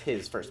Max gets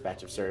his first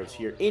batch of serves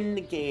here in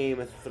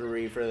game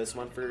 3 for this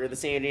one for the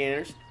Sandy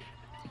Nanners.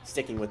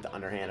 Sticking with the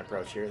underhand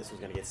approach here. This one's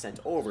going to get sent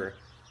over.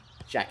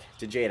 Check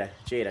to Jada.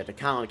 Jada to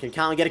Colin. Can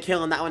Colin get a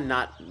kill on that one?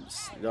 Not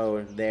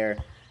so there.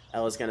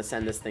 Ella's going to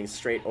send this thing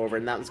straight over,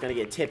 and that one's going to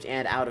get tipped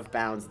and out of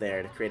bounds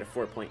there to create a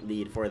 4-point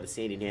lead for the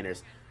Sandy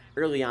Nanners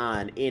early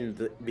on in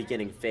the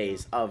beginning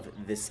phase of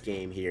this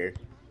game here.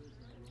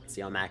 Let's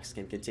see how Max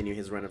can continue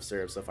his run of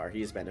serves so far.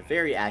 He's been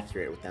very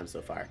accurate with them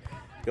so far.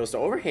 Goes to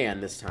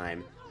overhand this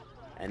time,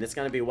 and it's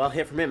going to be well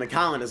hit from him, and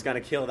Colin is going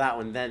to kill that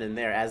one then and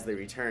there as the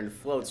return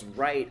floats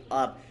right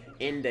up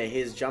into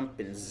his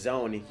jumping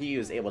zone. He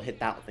was able to hit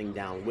that thing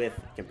down with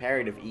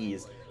comparative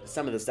ease.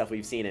 Some of the stuff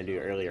we've seen him do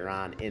earlier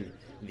on in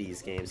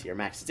these games here.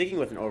 Max sticking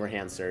with an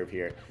overhand serve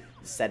here.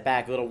 Set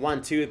back, a little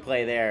 1-2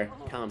 play there.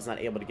 Colin's not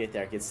able to get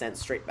there. Gets sent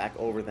straight back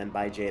over then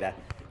by Jada.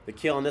 The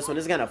kill on this one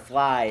is going to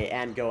fly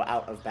and go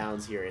out of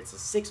bounds here. It's a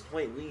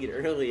 6-point lead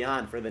early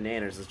on for the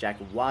Nanners as Jack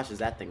watches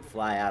that thing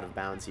fly out of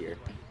bounds here.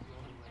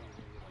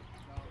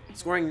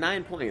 Scoring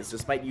 9 points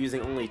despite using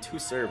only 2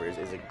 servers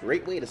is a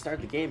great way to start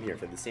the game here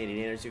for the Sandy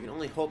Nanners. You can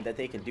only hope that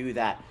they can do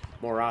that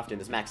more often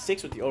as Max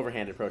sticks with the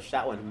overhand approach.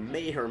 That one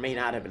may or may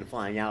not have been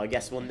flying out. I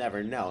guess we'll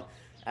never know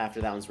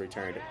after that one's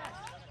returned.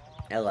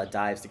 Ella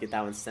dives to get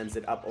that one, sends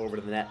it up over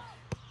to the net.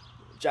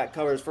 Jack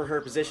covers for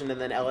her position,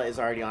 and then Ella is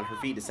already on her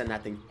feet to send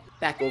that thing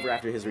back over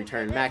after his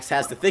return. Max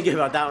has to think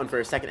about that one for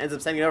a second, ends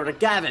up sending it over to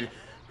Gavin,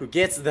 who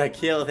gets the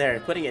kill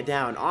there, putting it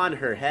down on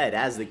her head,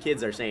 as the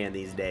kids are saying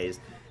these days.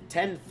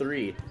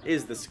 10-3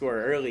 is the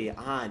score early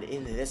on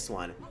in this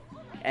one.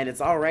 And it's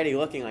already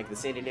looking like the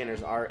Sandy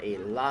Nanners are a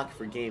lock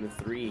for game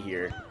 3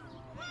 here.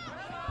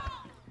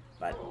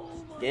 But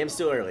game's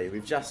still early.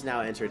 We've just now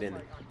entered in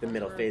the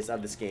middle phase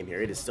of this game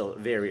here. It is still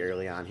very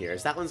early on here.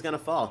 As that one's going to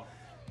fall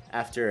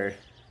after...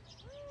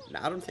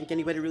 I don't think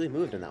anybody really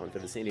moved on that one for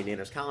the Sandy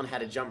Nanners. Colin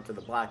had a jump for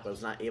the block, but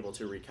was not able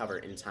to recover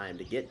in time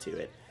to get to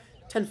it.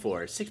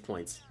 10-4, 6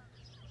 points.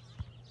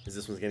 As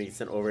this one's going to get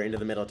sent over into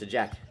the middle to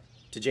Jack,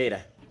 to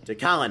Jada, to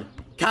Colin.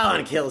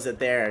 Colin kills it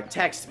there.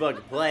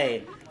 Textbook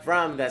play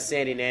from the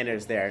Sandy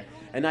Nanners there.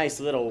 A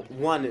nice little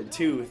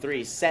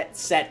 1-2-3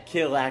 set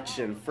kill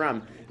action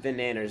from the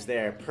Nanners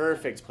there.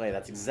 Perfect play.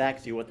 That's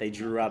exactly what they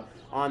drew up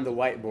on the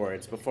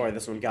whiteboards before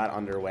this one got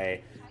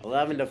underway.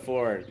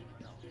 11-4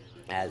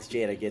 as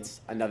Jada gets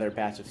another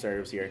batch of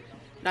serves here.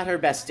 Not her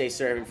best day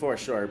serving for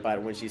sure,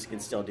 but when she can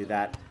still do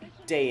that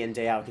day in,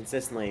 day out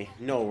consistently,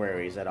 no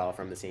worries at all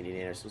from the Sandy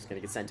Nanners. So it's going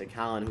to get sent to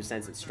Colin, who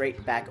sends it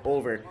straight back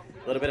over.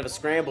 A little bit of a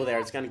scramble there.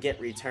 It's going to get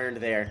returned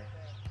there.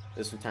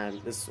 This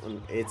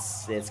one,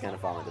 it's going to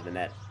fall into the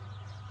net.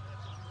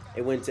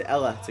 It went to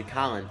Ella, to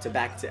Colin, to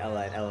back to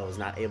Ella, and Ella was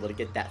not able to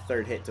get that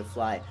third hit to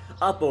fly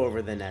up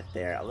over the net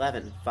there.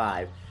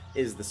 11-5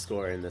 is the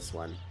score in this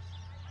one.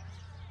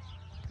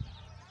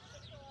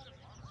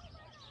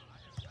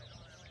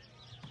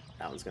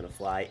 That one's going to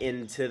fly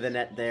into the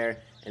net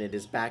there, and it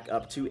is back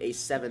up to a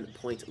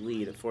 7-point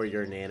lead for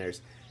your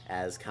Nanners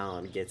as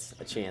Colin gets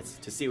a chance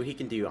to see what he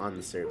can do on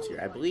the serves here.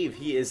 I believe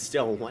he is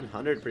still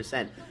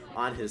 100%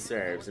 on his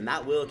serves, and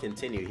that will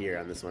continue here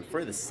on this one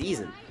for the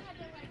season.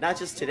 Not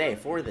just today,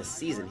 for the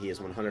season he is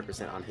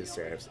 100% on his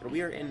serves. And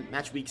we are in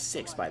match week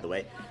 6, by the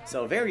way,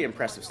 so very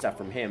impressive stuff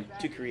from him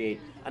to create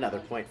another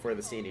point for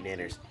the Sandy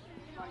Nanners.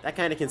 That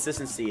kind of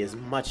consistency is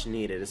much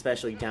needed,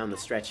 especially down the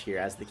stretch here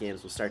as the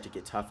games will start to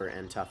get tougher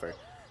and tougher.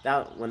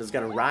 That one is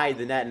going to ride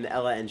the net, and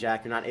Ella and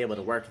Jack are not able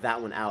to work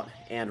that one out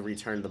and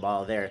return the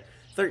ball there.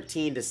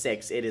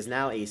 13-6. It is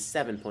now a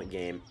 7-point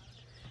game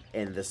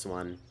in this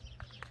one.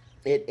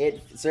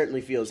 It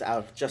certainly feels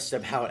just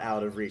about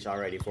out of reach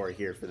already for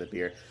the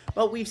beer.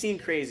 But we've seen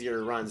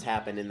crazier runs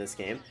happen in this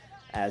game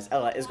as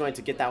Ella is going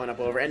to get that one up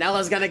over, and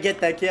Ella's going to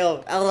get the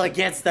kill. Ella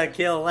gets the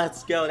kill.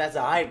 Let's go. That's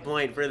a high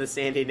point for the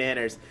Sandy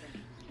Nanners.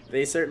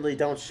 They certainly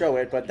don't show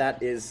it, but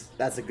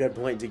that's a good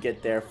point to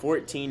get there.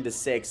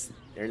 14-6.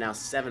 They're now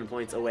 7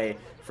 points away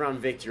from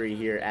victory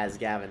here as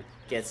Gavin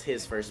gets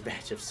his first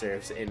batch of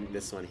serves in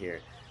this one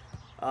here.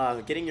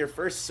 getting your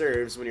first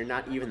serves when you're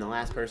not even the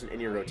last person in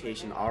your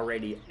rotation,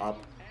 already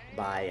up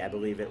by, I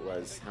believe it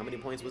was, how many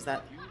points was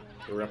that?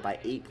 They were up by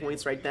 8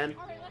 points right then.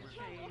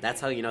 That's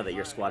how you know that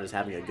your squad is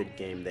having a good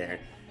game there,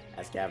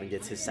 as Gavin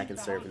gets his second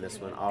serve in this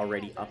one,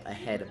 already up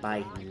ahead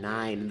by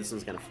 9. This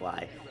one's going to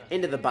fly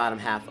into the bottom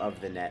half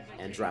of the net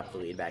and drop the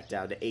lead back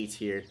down to 8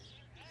 here.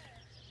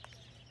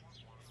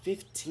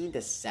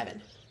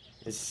 15-7.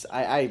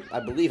 I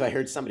believe I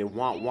heard somebody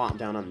womp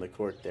down on the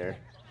court there.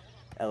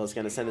 Ella's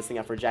going to send this thing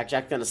up for Jack.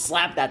 Jack's going to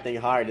slap that thing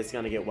hard. It's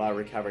going to get well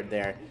recovered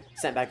there.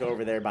 Sent back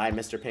over there by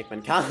Mr.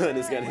 Pickman. Colin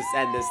is going to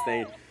send this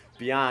thing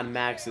beyond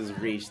Max's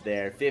reach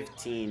there.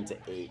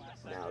 15-8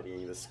 now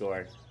being the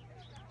score.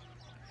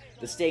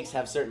 The stakes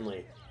have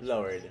certainly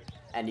lowered,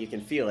 and you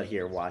can feel it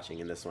here watching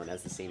in this one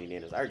as the Sandy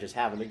Nanners are just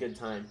having a good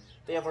time.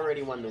 They have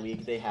already won the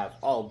league. They have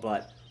all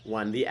but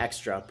won the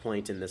extra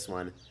point in this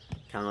one.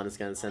 Colin is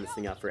going to send this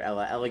thing up for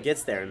Ella. Ella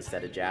gets there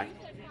instead of Jack.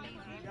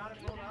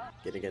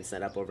 Getting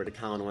sent up over to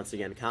Colin once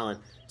again. Colin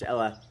to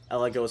Ella.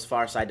 Ella goes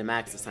far side to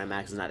Max. This time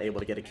Max is not able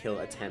to get a kill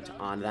attempt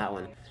on that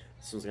one.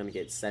 This one's going to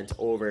get sent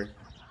over.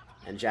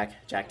 And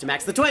Jack to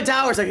Max. The Twin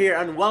Towers are here.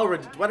 And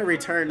what a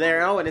return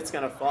there. Oh, and it's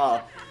going to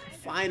fall.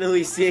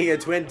 Finally seeing a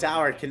Twin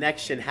Tower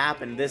connection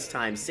happen this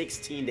time.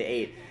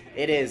 16-8.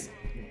 It is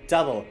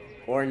double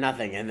or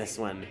nothing in this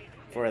one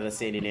for the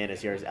Sandy Nanners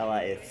here. As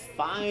Ella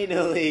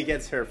finally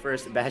gets her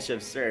first batch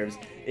of serves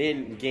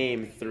in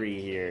Game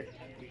 3 here.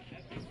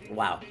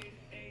 Wow.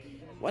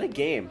 What a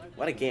game.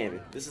 What a game.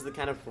 This is the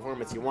kind of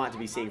performance you want to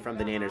be seeing from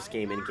the Nanners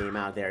game in, game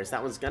out there. As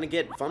that one's going to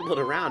get fumbled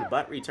around,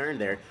 but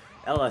returned there.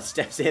 Ella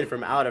steps in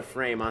from out of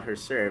frame on her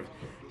serve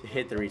to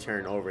hit the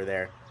return over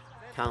there.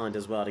 Colin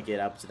does well to get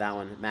up to that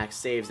one. Max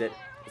saves it.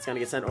 It's going to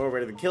get sent over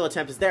to the kill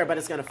attempt is there, but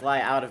it's going to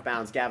fly out of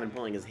bounds. Gavin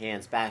pulling his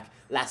hands back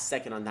last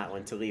second on that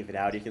one to leave it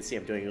out. You can see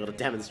him doing a little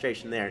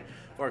demonstration there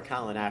for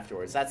Colin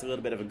afterwards. That's a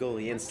little bit of a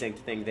goalie instinct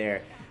thing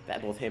there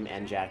that both him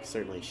and Jack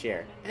certainly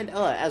share. And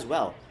Ella as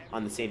well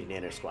on the Sandy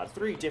Nanners squad.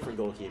 3 different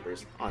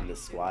goalkeepers on this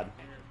squad.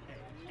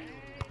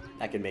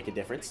 That could make a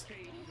difference.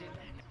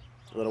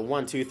 A little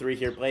 1-2-3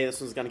 here play. This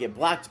one's going to get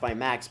blocked by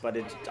Max, but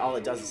all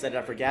it does is set it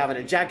up for Gavin.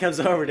 And Jack comes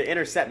over to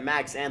intercept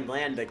Max and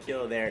land a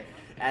kill there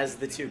as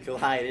the two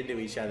collide into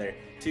each other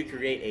to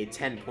create a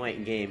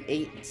 10-point game.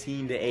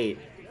 18-8.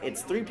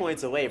 It's 3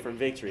 points away from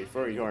victory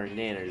for your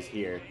Nanners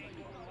here.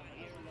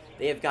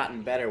 They have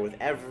gotten better with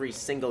every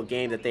single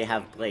game that they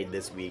have played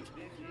this week,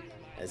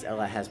 as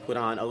Ella has put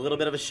on a little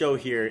bit of a show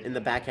here in the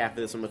back half of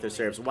this one with her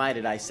serves. Why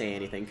did I say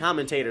anything?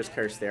 Commentators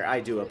curse there. I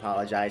do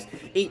apologize.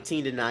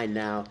 18-9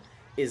 now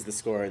is the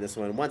score in this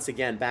one. Once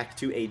again, back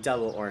to a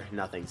double or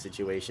nothing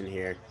situation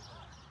here,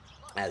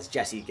 as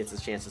Jesse gets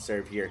his chance to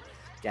serve here.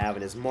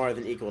 Gavin is more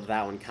than equal to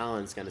that one.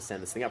 Colin's going to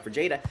send this thing up for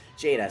Jada.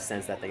 Jada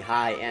sends that thing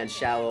high and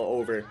shallow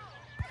over.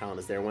 Colin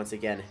is there once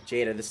again.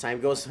 Jada this time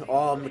goes,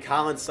 oh,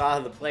 Colin saw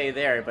the play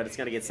there, but it's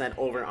going to get sent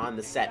over on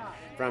the set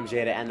from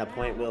Jada, and the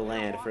point will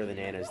land for the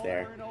Nanners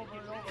there.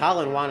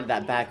 Colin wanted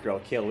that back row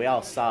kill. We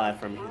all saw it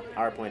from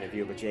our point of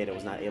view, but Jada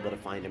was not able to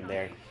find him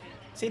there.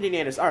 Sandy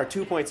Nanners are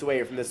 2 points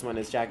away from this one,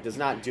 as Jack does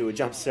not do a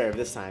jump serve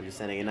this time, just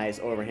sending a nice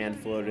overhand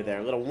floater there.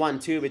 A little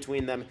 1-2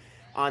 between them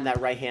on that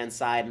right-hand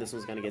side, and this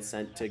one's going to get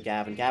sent to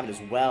Gavin. Gavin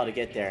does well to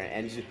get there,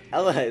 and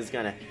Ella is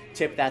going to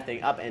tip that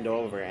thing up and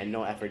over, and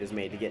no effort is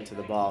made to get to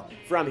the ball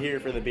from here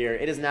for the beer.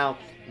 It is now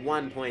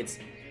 1 point.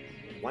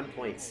 1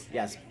 point.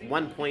 Yes,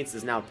 1 point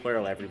is now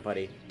plural,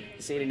 everybody.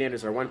 The Sandy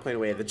Nanners are 1 point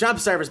away. The jump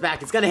serve is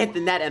back. It's going to hit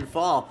the net and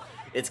fall.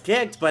 It's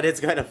kicked, but it's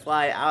going to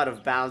fly out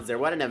of bounds there.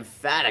 What an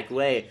emphatic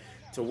way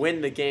to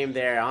win the game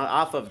there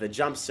off of the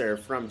jump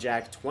serve from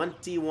Jack.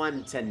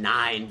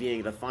 21-9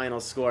 being the final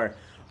score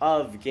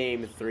of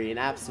Game 3. An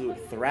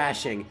absolute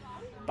thrashing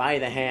by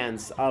the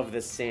hands of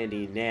the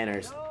Sandy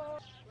Nanners.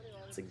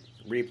 It's a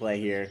replay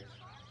here.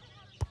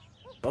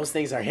 Those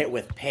things are hit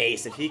with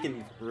pace. If he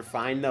can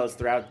refine those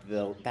throughout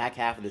the back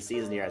half of the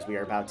season here as we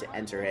are about to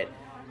enter it,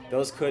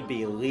 those could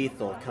be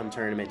lethal come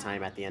tournament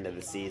time at the end of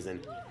the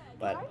season.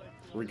 But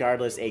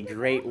regardless, a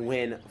great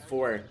win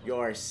for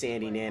your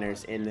Sandy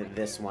Nanners in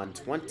this one.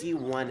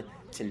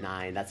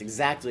 21-9. That's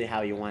exactly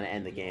how you want to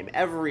end the game.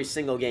 Every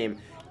single game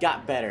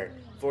got better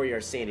for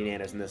your Sandy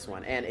Nanners in this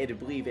one, and I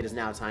believe it is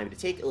now time to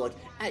take a look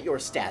at your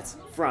stats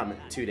from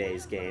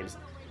today's games.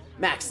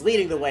 Max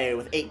leading the way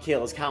with 8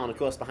 kills, Colin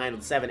close behind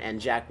with 7, and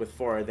Jack with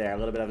 4 there. A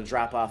little bit of a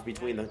drop-off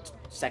between the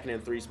 2nd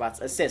and 3 spots.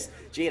 Assists,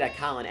 Jada,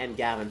 Colin, and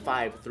Gavin,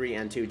 5, 3,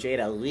 and 2.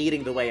 Jada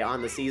leading the way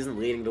on the season,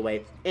 leading the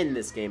way in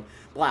this game.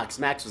 Blocks,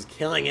 Max was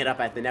killing it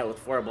up at the net with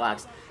 4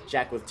 blocks,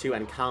 Jack with 2,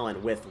 and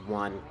Colin with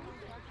 1.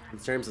 In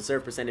terms of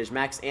serve percentage,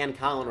 Max and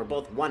Colin were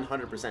both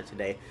 100%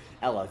 today.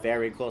 Ella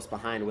very close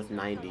behind with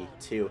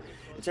 92.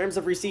 In terms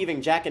of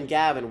receiving, Jack and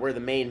Gavin were the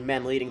main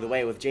men leading the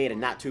way, with Jada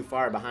not too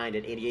far behind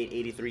at 88,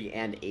 83,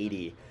 and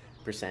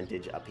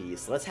 80%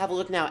 apiece. Let's have a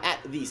look now at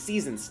the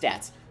season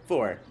stats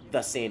for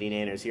the Sandy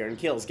Nanners here. And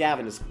kills,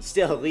 Gavin is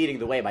still leading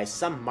the way by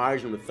some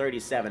margin with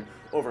 37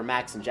 over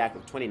Max and Jack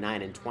with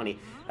 29 and 20.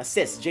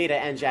 Assists, Jada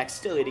and Jack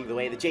still leading the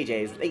way. The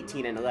JJs with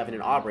 18 and 11,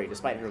 and Aubrey,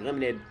 despite her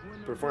limited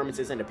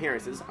performances and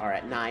appearances, are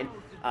at 9.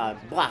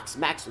 Blocks,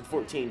 Max with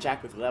 14,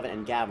 Jack with 11,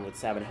 and Gavin with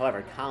 7.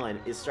 However, Colin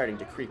is starting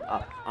to creep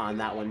up on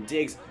that one.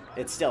 Digs,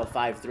 it's still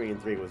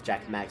 5-3-3 with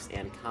Jack, Max,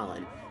 and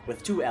Colin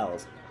with 2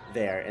 L's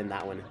there in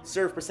that one.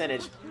 Serve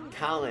percentage,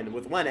 Colin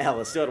with 1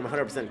 L is still at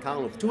 100%.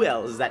 Colin with 2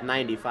 L's is at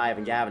 95,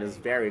 and Gavin is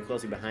very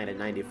closely behind at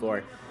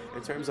 94.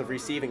 In terms of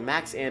receiving,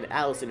 Max and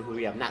Allison, who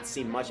we have not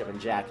seen much of,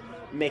 and Jack,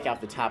 make out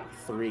the top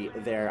 3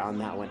 there on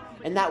that one.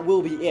 And that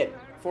will be it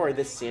for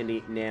this Sandy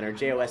Nanner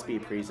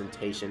JOSB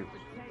presentation.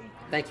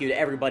 Thank you to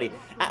everybody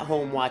at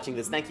home watching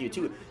this. Thank you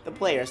to the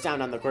players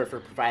down on the court for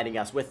providing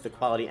us with the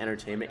quality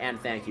entertainment. And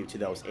thank you to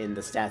those in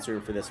the stats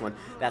room for this one.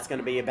 That's going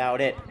to be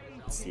about it.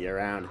 See you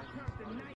around.